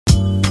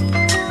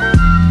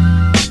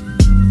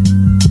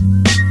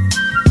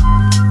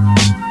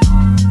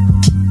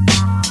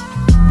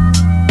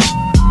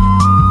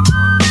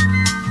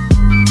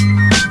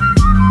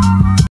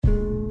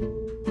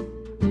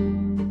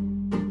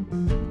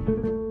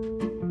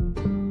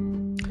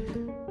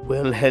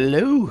Well,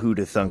 hello,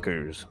 Who'da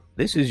Thunkers.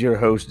 This is your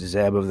host,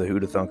 Zeb of the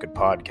Who'da Thunkin'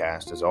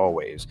 podcast, as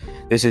always.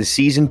 This is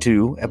Season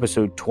 2,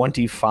 Episode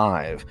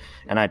 25,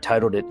 and I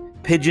titled it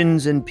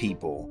Pigeons and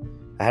People.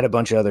 I had a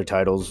bunch of other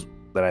titles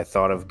that I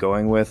thought of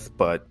going with,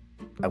 but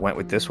I went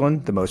with this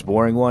one, the most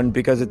boring one,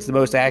 because it's the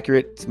most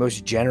accurate, it's the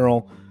most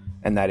general,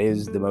 and that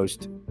is the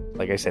most,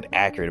 like I said,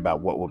 accurate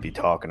about what we'll be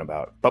talking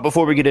about. But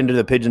before we get into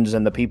the pigeons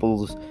and the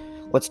peoples,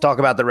 let's talk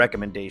about the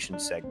recommendation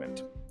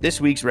segment. This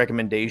week's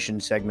recommendation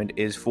segment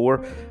is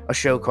for a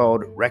show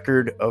called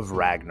Record of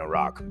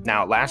Ragnarok.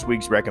 Now, last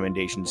week's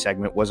recommendation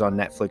segment was on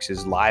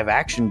Netflix's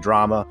live-action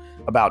drama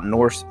about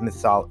Norse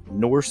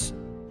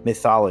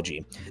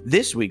mythology.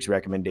 This week's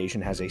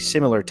recommendation has a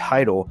similar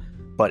title,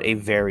 but a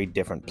very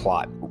different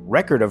plot.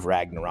 Record of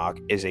Ragnarok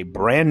is a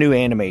brand new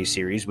anime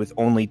series with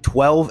only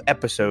 12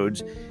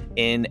 episodes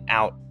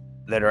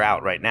that are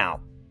out right now.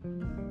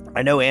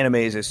 I know anime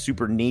is a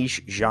super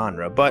niche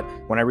genre, but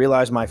when I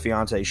realized my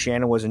fiance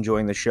Shannon was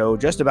enjoying the show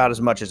just about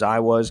as much as I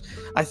was,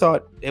 I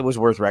thought it was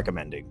worth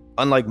recommending.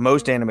 Unlike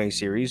most anime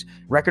series,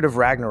 Record of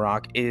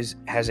Ragnarok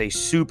has a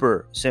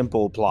super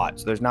simple plot,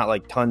 so there's not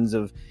like tons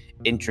of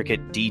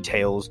intricate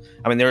details.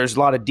 I mean, there's a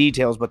lot of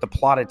details, but the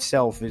plot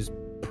itself is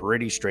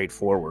pretty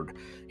straightforward.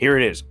 Here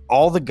it is.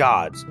 All the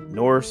gods,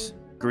 Norse,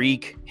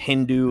 Greek,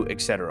 Hindu,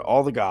 etc.,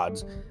 all the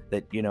gods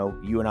that,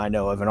 you and I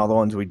know of, and all the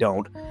ones we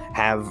don't,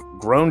 have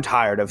grown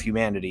tired of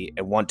humanity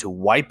and want to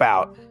wipe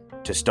out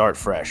to start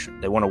fresh.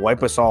 They want to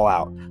wipe us all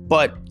out.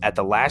 But at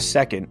the last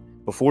second,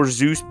 before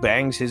Zeus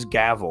bangs his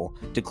gavel,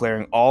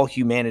 declaring all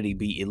humanity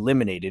be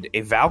eliminated,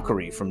 a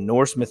Valkyrie from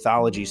Norse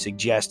mythology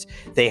suggests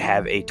they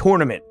have a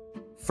tournament.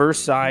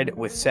 First side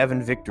with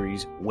 7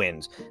 victories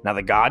wins. Now,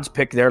 the gods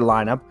pick their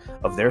lineup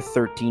of their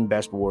 13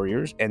 best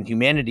warriors, and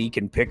humanity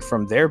can pick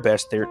from their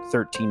best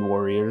 13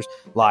 warriors,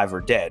 live or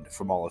dead,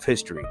 from all of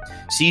history.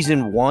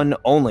 Season 1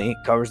 only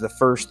covers the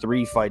first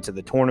 3 fights of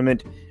the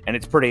tournament, and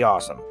it's pretty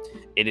awesome.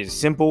 It is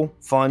simple,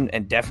 fun,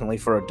 and definitely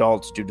for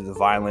adults due to the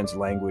violence,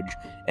 language,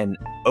 and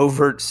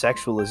overt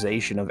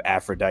sexualization of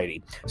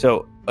Aphrodite.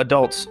 So,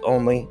 adults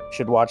only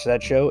should watch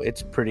that show.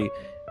 It's pretty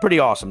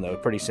awesome, though.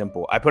 Pretty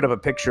simple. I put up a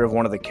picture of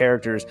one of the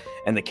characters,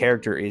 and the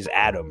character is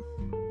Adam,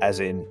 as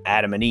in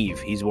Adam and Eve.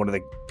 He's one of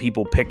the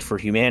people picked for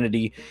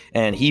humanity,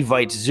 and he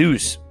fights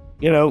Zeus,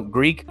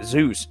 Greek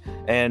Zeus,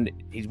 and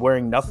he's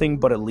wearing nothing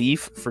but a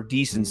leaf for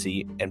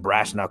decency and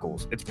brass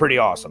knuckles. It's pretty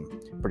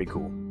awesome. Pretty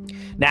cool.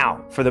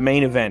 Now, for the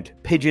main event,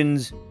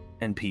 pigeons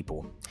and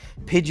people.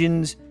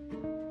 Pigeons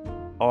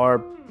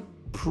are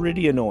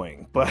pretty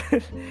annoying, but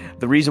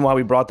the reason why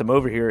we brought them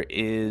over here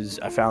is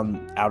I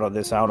found out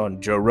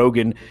on Joe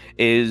Rogan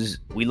is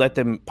we let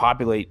them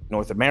populate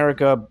North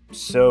America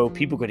so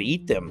people could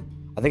eat them.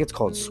 I think it's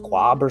called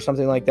squab or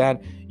something like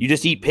that. You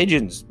just eat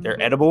pigeons. They're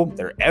edible,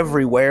 they're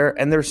everywhere,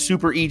 and they're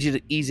super easy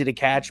to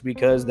catch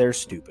because they're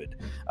stupid.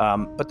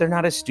 But they're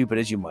not as stupid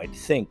as you might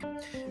think.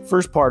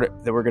 First part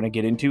that we're going to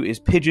get into is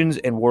pigeons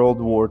and World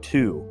War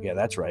II. Yeah,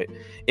 that's right.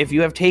 If you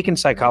have taken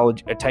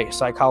a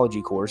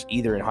psychology course,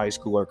 either in high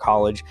school or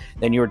college,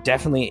 then you've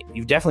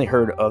definitely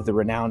heard of the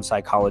renowned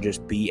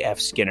psychologist B.F.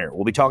 Skinner.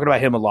 We'll be talking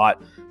about him a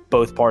lot.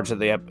 Both parts of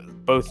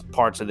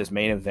this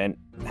main event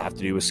have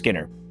to do with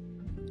Skinner.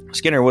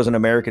 Skinner was an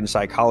American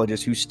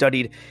psychologist who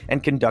studied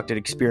and conducted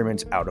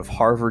experiments out of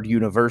Harvard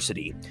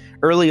University.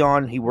 Early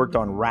on, he worked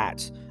on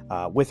rats.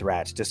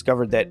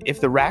 Discovered that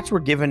if the rats were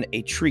given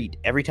a treat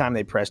every time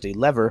they pressed a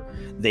lever,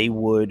 they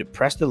would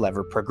press the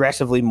lever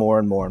progressively more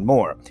and more and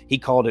more. He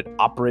called it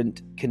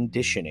operant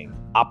conditioning,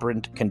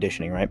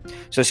 right?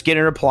 So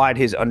Skinner applied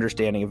his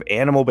understanding of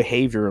animal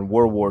behavior in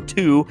World War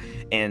II,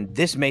 and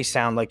this may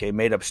sound like a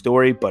made-up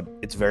story, but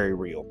it's very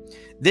real.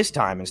 This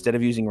time, instead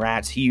of using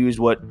rats, he used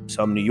what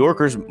some New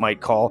Yorkers might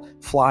call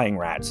flying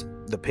rats,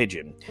 the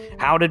pigeon.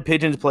 How did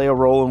pigeons play a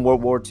role in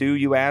World War II,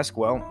 you ask?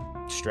 Well,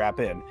 strap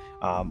in.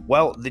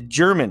 The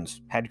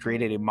Germans had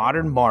created a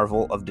modern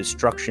marvel of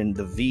destruction,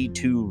 the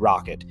V-2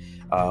 rocket.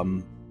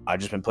 I've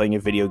just been playing a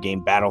video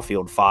game,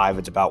 Battlefield 5.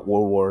 It's about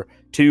World War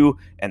II,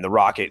 and the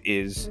rocket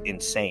is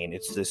insane.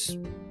 It's this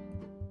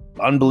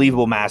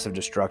unbelievable massive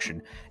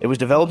destruction. It was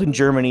developed in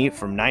Germany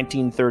from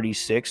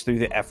 1936 through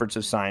the efforts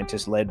of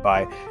scientists led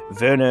by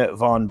Wernher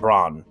von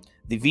Braun.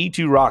 The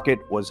V-2 rocket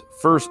was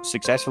first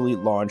successfully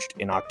launched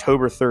in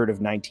October 3rd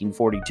of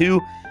 1942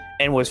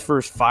 and was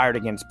first fired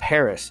against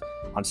Paris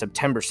on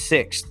September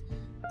 6th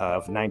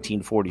of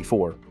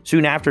 1944.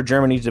 Soon after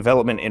Germany's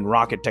development in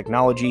rocket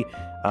technology,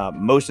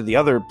 most of the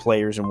other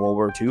players in World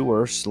War II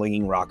were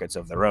slinging rockets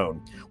of their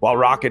own. While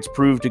rockets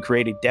proved to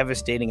create a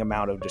devastating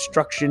amount of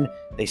destruction,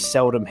 they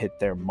seldom hit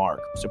their mark.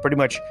 So pretty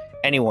much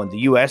anyone, the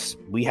U.S.,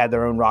 we had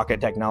their own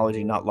rocket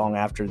technology not long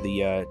after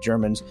the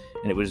Germans,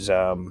 and it was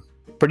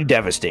pretty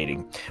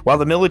devastating. While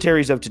the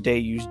militaries of today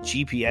use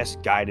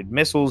GPS-guided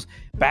missiles,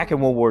 back in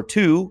World War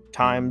II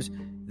times,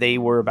 they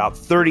were about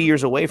 30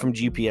 years away from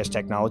GPS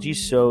technology,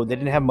 so they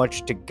didn't have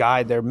much to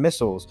guide their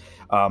missiles.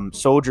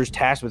 Soldiers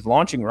tasked with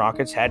launching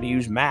rockets had to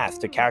use math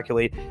to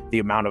calculate the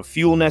amount of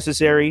fuel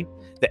necessary,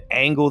 the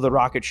angle the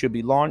rocket should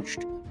be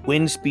launched,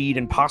 wind speed,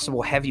 and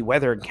possible heavy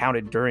weather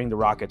encountered during the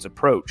rocket's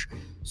approach.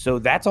 So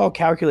that's all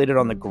calculated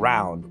on the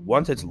ground.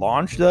 Once it's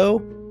launched,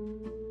 though,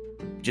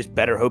 just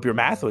better hope your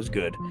math was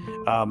good.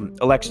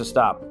 Alexa,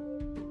 stop.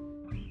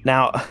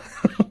 Now,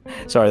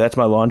 sorry, that's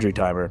my laundry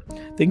timer.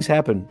 Things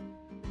happen,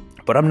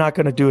 but I'm not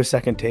going to do a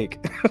second take.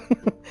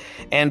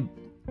 And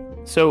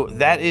so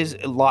that is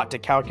a lot to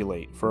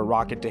calculate for a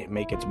rocket to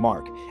make its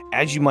mark.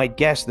 As you might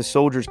guess, the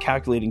soldiers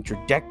calculating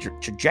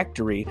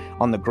trajectory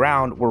on the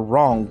ground were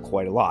wrong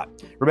quite a lot.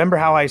 Remember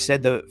how I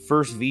said the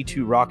first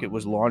V-2 rocket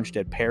was launched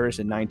at Paris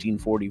in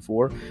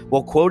 1944?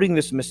 Well, quoting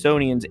the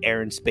Smithsonian's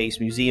Air and Space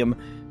Museum,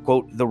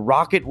 quote, "The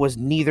rocket was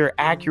neither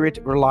accurate,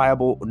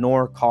 reliable,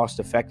 nor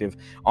cost-effective.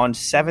 On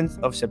 7th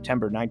of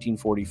September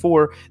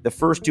 1944, the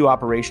first 2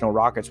 operational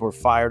rockets were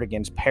fired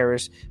against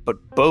Paris, but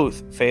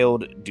both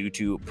failed due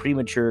to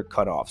premature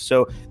cutoffs."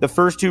 So the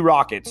first 2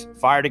 rockets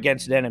fired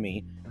against an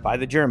enemy by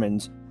the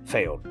Germans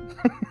failed.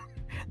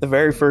 The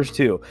very first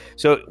 2.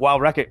 So while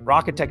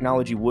rocket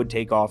technology would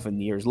take off in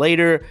the years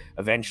later,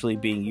 eventually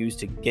being used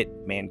to get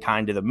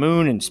mankind to the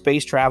moon and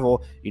space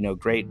travel,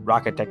 great,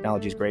 rocket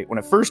technology is great. When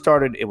it first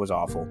started, it was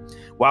awful.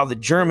 While the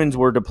Germans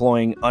were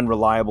deploying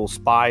unreliable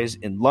spies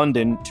in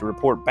London to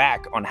report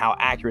back on how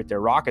accurate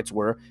their rockets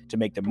were to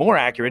make them more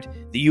accurate,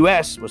 the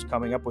US was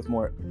coming up with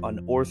more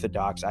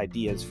unorthodox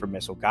ideas for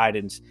missile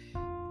guidance.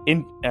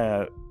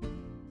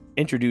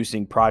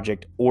 Introducing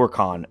Project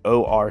Orcon,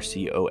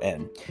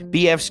 O-R-C-O-N.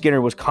 B.F. Skinner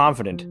was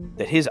confident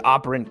that his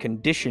operant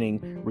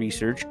conditioning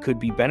research could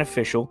be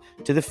beneficial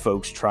to the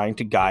folks trying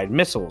to guide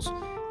missiles.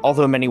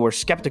 Although many were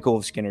skeptical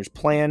of Skinner's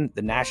plan,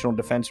 the National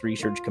Defense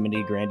Research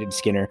Committee granted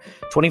Skinner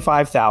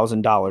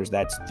 $25,000.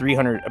 That's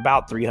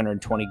about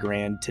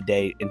 $320,000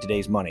 today in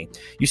today's money.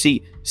 You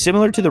see,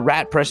 similar to the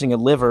rat pressing a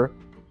lever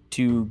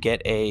to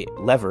get a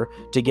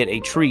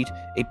treat,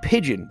 a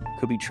pigeon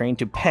could be trained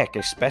to peck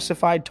a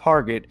specified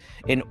target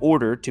in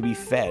order to be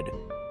fed.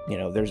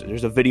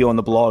 There's a video on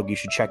the blog, you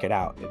should check it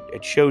out.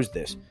 It shows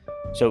this.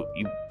 So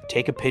you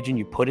take a pigeon,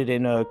 you put it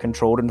in a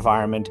controlled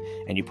environment,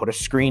 and you put a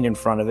screen in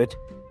front of it,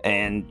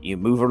 and you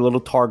move a little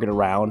target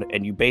around,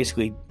 and you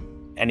basically,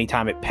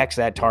 anytime it pecks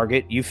that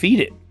target, you feed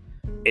it.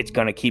 It's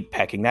going to keep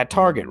pecking that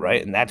target,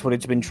 right? And that's what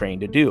it's been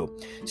trained to do.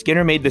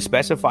 Skinner made the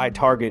specified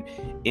target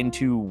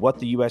into what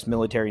the U.S.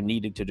 military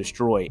needed to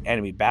destroy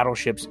enemy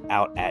battleships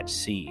out at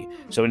sea.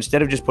 So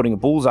instead of just putting a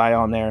bullseye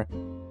on there,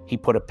 he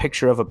put a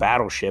picture of a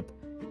battleship,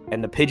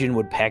 and the pigeon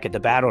would peck at the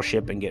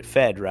battleship and get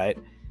fed, right?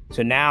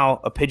 So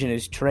now a pigeon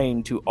is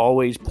trained to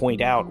always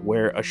point out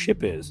where a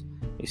ship is.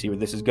 You see where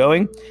this is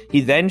going? He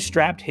then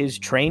strapped his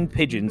trained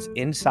pigeons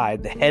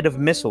inside the head of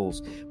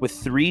missiles with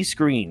 3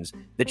 screens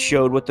that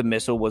showed what the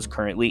missile was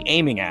currently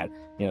aiming at.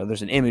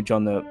 There's an image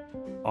on the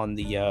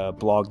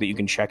blog that you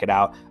can check it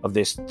out of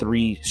this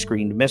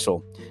 3-screened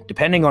missile.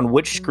 Depending on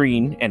which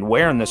screen and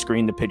where on the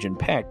screen the pigeon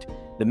pecked,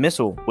 the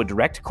missile would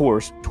direct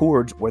course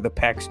towards where the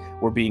pecks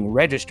were being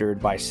registered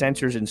by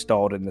sensors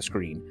installed in the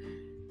screen.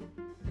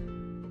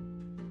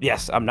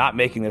 Yes, I'm not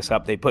making this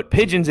up. They put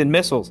pigeons in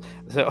missiles.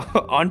 So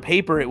on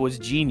paper, it was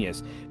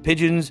genius.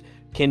 Pigeons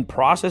can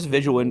process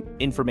visual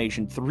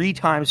information 3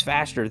 times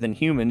faster than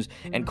humans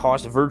and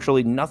cost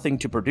virtually nothing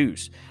to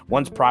produce.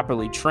 Once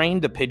properly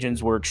trained, the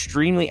pigeons were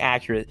extremely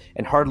accurate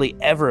and hardly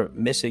ever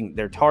missing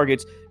their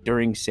targets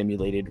during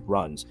simulated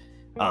runs.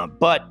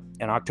 But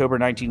in October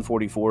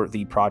 1944,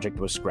 the project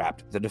was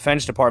scrapped. The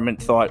Defense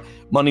Department thought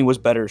money was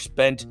better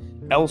spent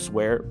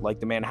elsewhere, like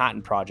the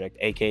Manhattan Project,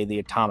 aka the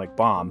atomic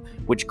bomb,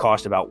 which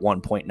cost about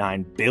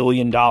 $1.9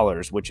 billion,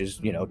 which is,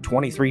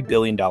 $23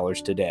 billion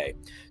today.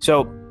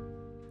 So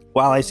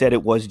while I said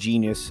it was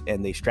genius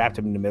and they strapped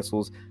them into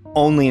missiles,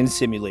 only in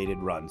simulated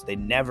runs. They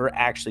never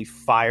actually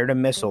fired a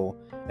missile.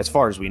 As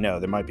far as we know,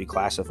 there might be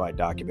classified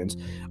documents,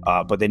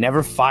 but they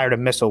never fired a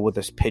missile with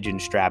this pigeon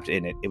strapped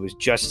in it. It was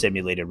just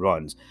simulated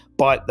runs.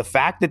 But the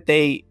fact that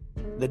the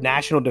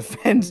National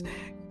Defense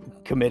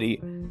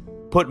Committee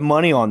put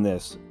money on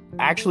this,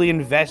 actually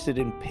invested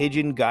in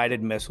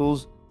pigeon-guided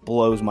missiles,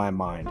 blows my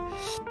mind.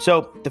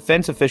 So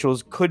defense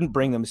officials couldn't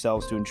bring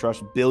themselves to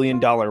entrust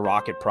billion-dollar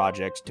rocket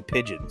projects to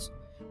pigeons,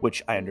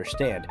 which I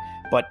understand.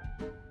 But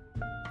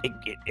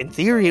in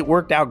theory, it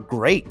worked out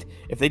great.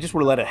 If they just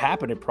would have let it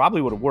happen, it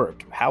probably would have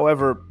worked.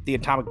 However, the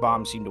atomic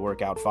bomb seemed to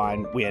work out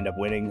fine. We end up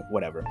winning,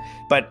 whatever.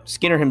 But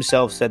Skinner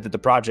himself said that the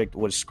project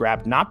was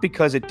scrapped not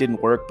because it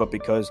didn't work, but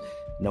because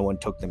no one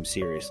took them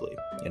seriously.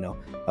 An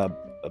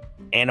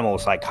animal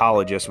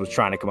psychologist was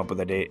trying to come up with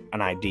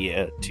an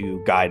idea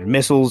to guide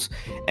missiles,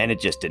 and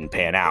it just didn't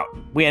pan out.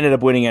 We ended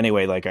up winning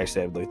anyway, like I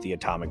said, with the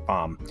atomic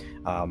bomb.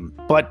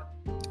 But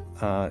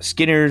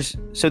Skinner's...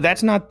 So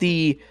that's not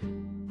the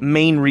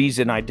main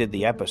reason I did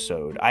the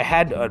episode. I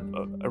had a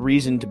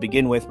reason to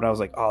begin with, but I was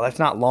like, oh, that's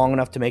not long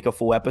enough to make a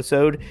full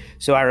episode.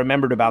 So I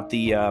remembered about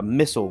the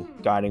missile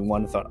guiding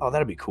one and thought, oh,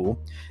 that'd be cool.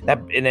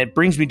 And it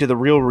brings me to the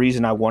real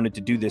reason I wanted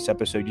to do this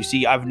episode. You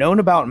see, I've known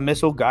about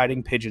missile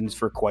guiding pigeons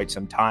for quite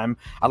some time.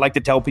 I like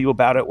to tell people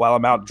about it while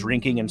I'm out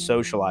drinking and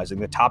socializing.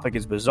 The topic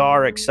is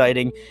bizarre,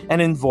 exciting,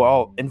 and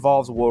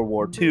involves World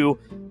War II.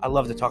 I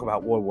love to talk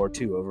about World War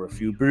II over a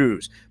few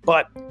brews.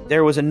 But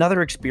there was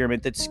another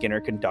experiment that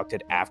Skinner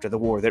conducted after the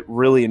war that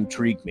really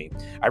intrigued me.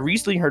 I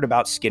recently heard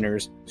about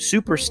Skinner's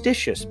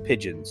superstitious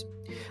pigeons.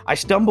 I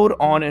stumbled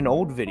on an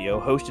old video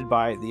hosted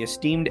by the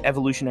esteemed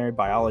evolutionary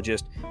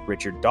biologist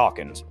Richard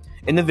Dawkins.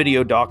 In the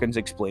video, Dawkins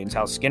explains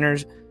how Skinner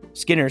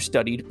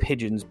studied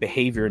pigeons'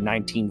 behavior in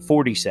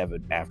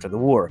 1947 after the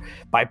war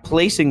by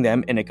placing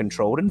them in a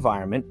controlled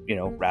environment,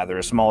 rather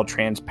a small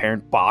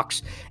transparent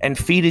box, and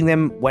feeding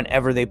them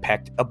whenever they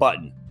pecked a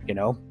button,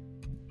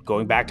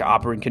 going back to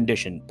operant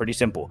condition. Pretty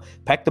simple.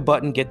 Peck the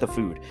button, get the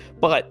food.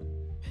 But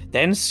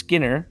then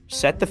Skinner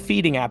set the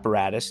feeding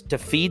apparatus to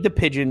feed the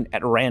pigeon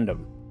at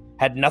random.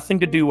 Had nothing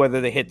to do whether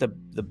they hit the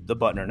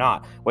button or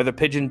not. Whether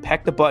pigeon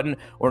pecked the button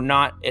or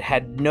not, it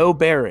had no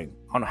bearing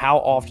on how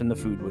often the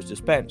food was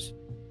dispensed.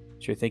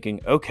 So you're thinking,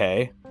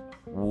 okay,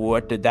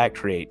 what did that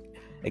create?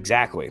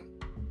 Exactly.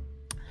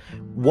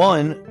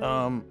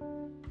 One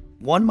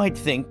might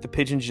think the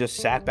pigeons just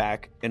sat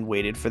back and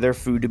waited for their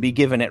food to be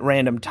given at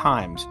random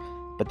times,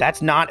 but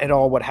that's not at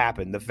all what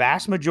happened. The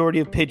vast majority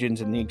of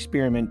pigeons in the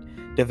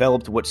experiment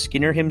developed what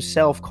Skinner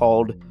himself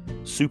called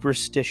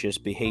superstitious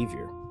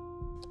behavior.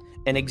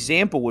 An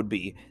example would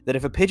be that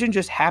if a pigeon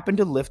just happened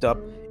to lift up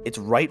its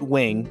right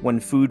wing when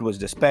food was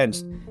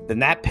dispensed, then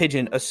that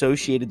pigeon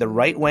associated the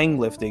right wing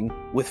lifting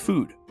with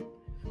food.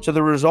 So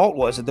the result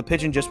was that the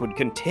pigeon just would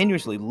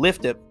continuously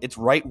lift up its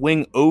right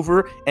wing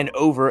over and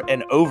over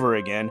and over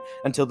again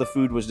until the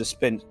food was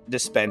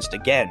dispensed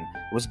again,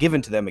 was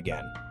given to them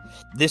again.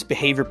 This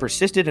behavior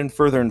persisted and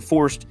further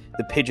enforced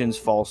the pigeon's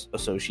false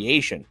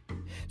association.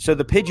 So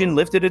the pigeon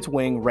lifted its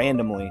wing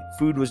randomly,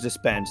 food was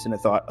dispensed, and it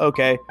thought,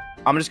 okay,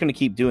 I'm just going to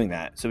keep doing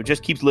that. So it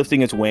just keeps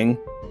lifting its wing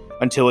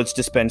until it's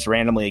dispensed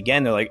randomly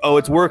again. They're like, oh,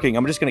 it's working.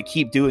 I'm just going to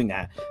keep doing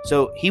that.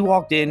 So he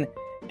walked in,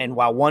 and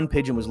while one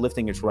pigeon was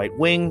lifting its right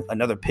wing,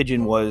 another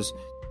pigeon was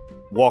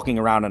walking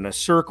around in a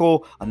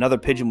circle, another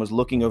pigeon was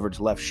looking over its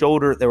left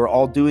shoulder. They were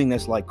all doing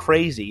this like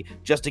crazy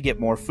just to get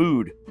more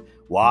food.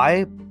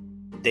 Why?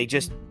 They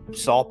just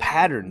saw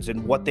patterns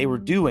in what they were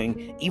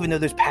doing, even though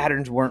those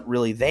patterns weren't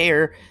really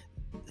there.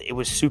 It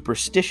was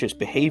superstitious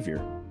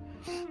behavior.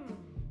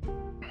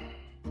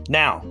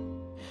 Now,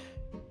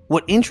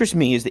 what interests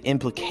me is the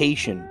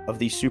implication of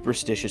these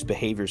superstitious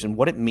behaviors and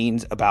what it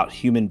means about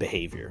human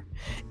behavior.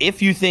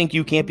 If you think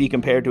you can't be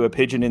compared to a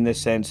pigeon in this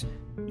sense,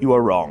 you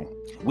are wrong.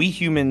 We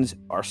humans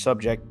are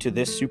subject to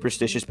this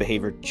superstitious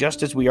behavior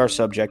just as we are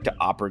subject to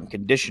operant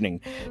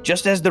conditioning.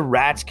 Just as the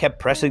rats kept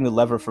pressing the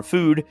lever for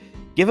food,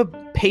 give a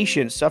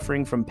patient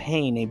suffering from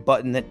pain a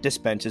button that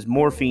dispenses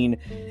morphine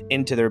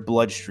into their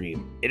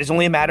bloodstream. It is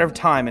only a matter of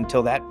time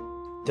until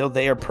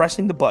they are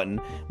pressing the button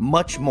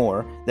much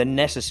more than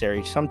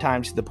necessary,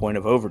 sometimes to the point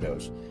of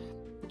overdose.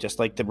 Just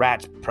like the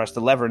rats press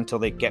the lever until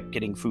they kept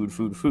getting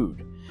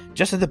food.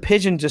 Just as the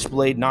pigeon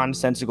displayed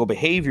nonsensical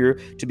behavior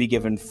to be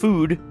given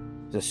food,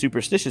 the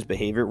superstitious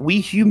behavior, we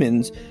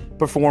humans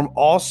perform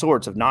all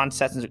sorts of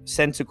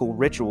nonsensical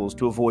rituals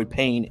to avoid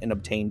pain and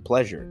obtain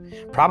pleasure.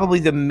 Probably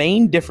the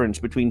main difference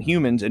between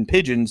humans and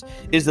pigeons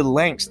is the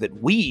lengths that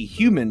we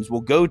humans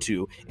will go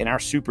to in our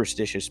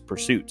superstitious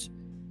pursuits.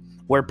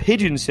 Where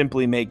pigeons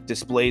simply make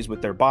displays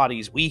with their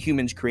bodies, we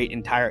humans create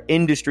entire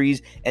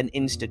industries and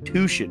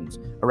institutions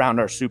around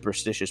our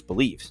superstitious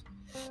beliefs.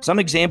 Some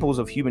examples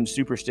of human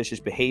superstitious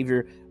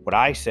behavior, what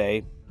I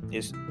say,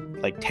 is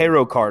like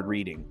tarot card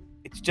reading.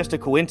 It's just a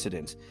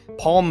coincidence.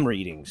 Palm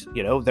readings,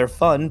 they're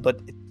fun, but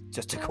it's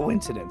just a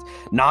coincidence.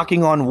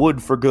 Knocking on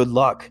wood for good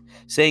luck.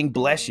 Saying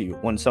bless you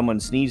when someone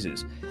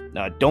sneezes.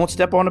 Don't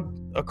step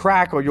on a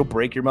crack or you'll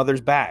break your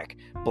mother's back.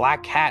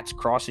 Black cats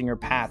crossing your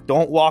path.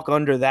 Don't walk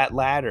under that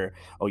ladder.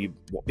 Oh, you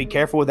be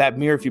careful with that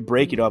mirror. If you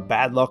break it, you'll have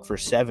bad luck for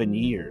 7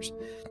 years.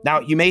 Now,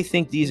 you may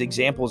think these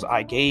examples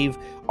I gave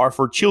are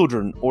for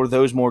children or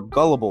those more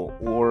gullible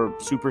or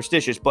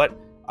superstitious, but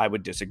I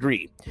would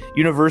disagree.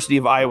 University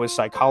of Iowa's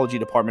psychology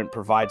department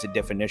provides a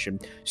definition.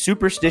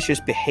 Superstitious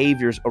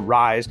behaviors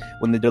arise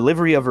when the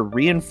delivery of a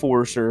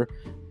reinforcer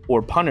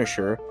or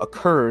punisher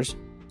occurs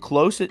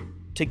close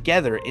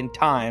together in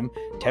time,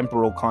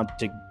 temporal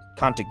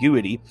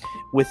contiguity,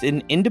 with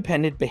an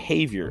independent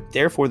behavior.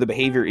 Therefore, the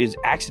behavior is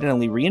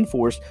accidentally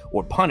reinforced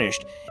or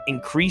punished,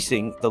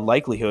 increasing the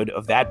likelihood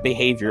of that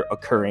behavior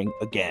occurring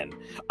again.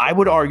 I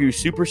would argue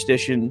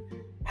superstition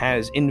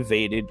has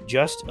invaded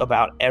just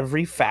about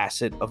every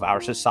facet of our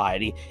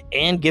society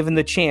and, given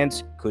the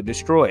chance, could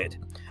destroy it.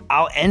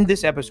 I'll end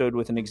this episode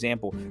with an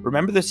example.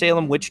 Remember the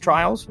Salem witch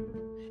trials?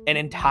 An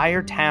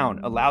entire town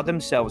allowed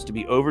themselves to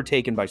be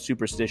overtaken by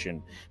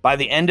superstition. By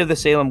the end of the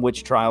Salem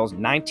witch trials,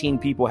 19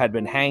 people had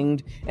been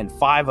hanged and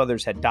 5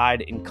 others had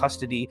died in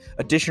custody.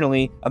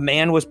 Additionally, a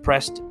man was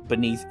pressed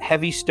beneath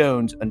heavy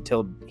stones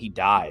until he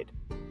died.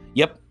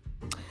 Yep.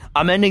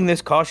 I'm ending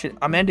this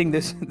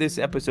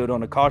episode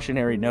on a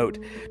cautionary note.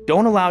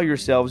 Don't allow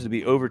yourselves to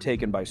be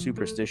overtaken by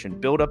superstition.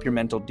 Build up your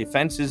mental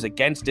defenses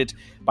against it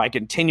by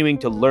continuing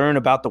to learn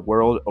about the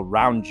world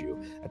around you.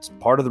 That's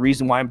part of the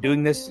reason why I'm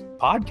doing this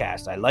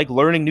podcast. I like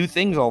learning new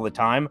things all the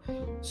time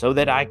so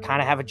that I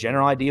kind of have a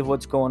general idea of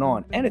what's going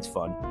on, and it's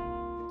fun.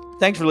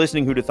 Thanks for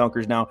listening, Who Da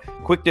Thunkers. Now,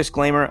 quick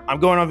disclaimer, I'm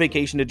going on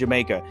vacation to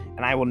Jamaica,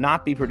 and I will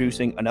not be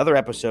producing another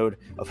episode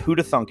of Who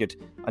Da Thunk It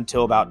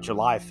until about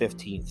July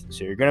 15th.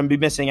 So you're going to be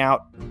missing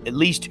out at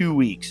least 2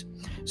 weeks.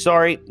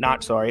 Sorry,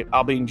 not sorry.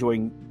 I'll be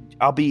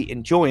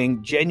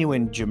enjoying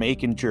genuine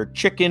Jamaican jerk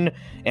chicken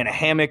and a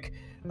hammock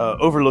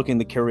overlooking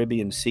the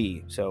Caribbean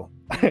Sea. So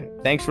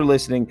thanks for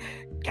listening.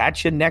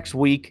 Catch you next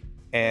week,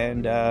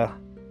 and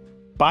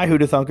bye, Who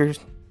Da Thunkers.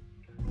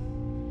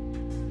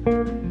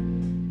 Thank you.